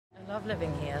Love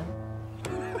living here.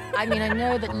 I mean, I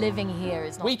know that living here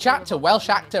is not... We chat to Welsh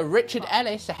actor Richard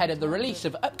Elis ahead of the release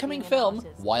of upcoming film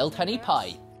Wild Honey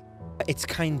Pie. It's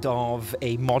kind of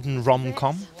a modern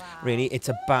rom-com, really. It's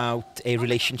about a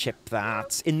relationship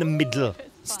that's in the middle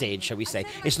stage, shall we say.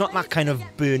 It's not that kind of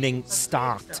burning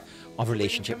start of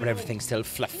relationship where everything's still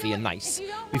fluffy and nice.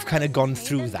 We've kind of gone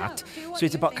through that. So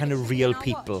it's about kind of real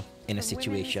people in a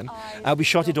situation. We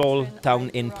shot it all down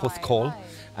in Porthcawl,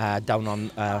 down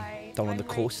on the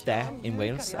coast there in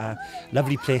Wales.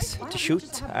 Lovely place to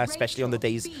shoot, especially on the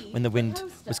days when the wind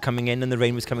was coming in and the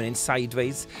rain was coming in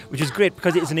sideways, which is great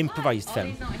because it is an improvised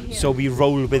film. So we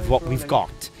roll with what we've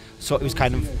got. So it was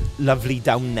kind of lovely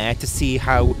down there to see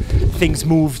how things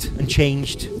moved and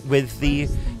changed with the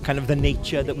kind of the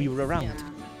nature that we were around.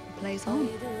 Plays on.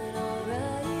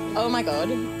 Oh my God.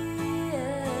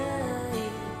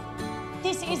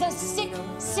 This is a sick,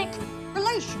 sick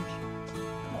relationship.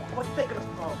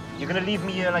 You're going to leave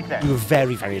me here like that? We were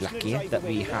very, very lucky that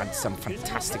we had some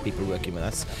fantastic people working with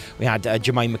us. We had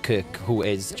Jemima Kirk, who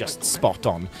is just spot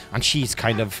on, and she's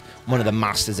kind of one of the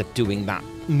masters at doing that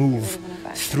move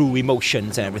through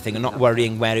emotions and everything and not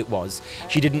worrying where it was.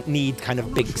 She didn't need kind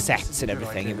of big sets and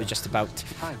everything. It was just about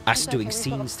us doing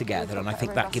scenes together, and I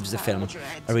think that gives the film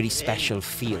a really special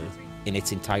feel in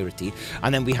its entirety.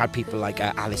 And then we had people like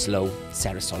Alice Lowe,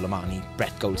 Sarah Solomani,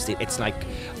 Brett Goldstein. It's like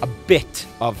a bit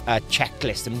of a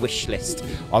checklist and wish list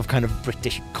of kind of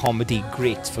British comedy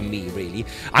greats for me, really.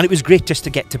 And it was great just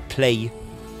to get to play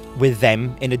with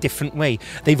them in a different way.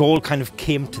 They've all kind of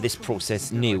came to this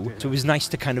process new, so it was nice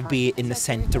to kind of be in the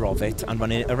centre of it and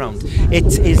running it around.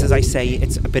 It is, as I say,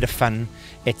 it's a bit of fun,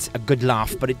 it's a good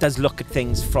laugh, but it does look at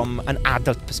things from an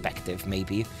adult perspective,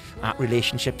 maybe, at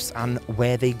relationships and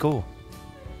where they go.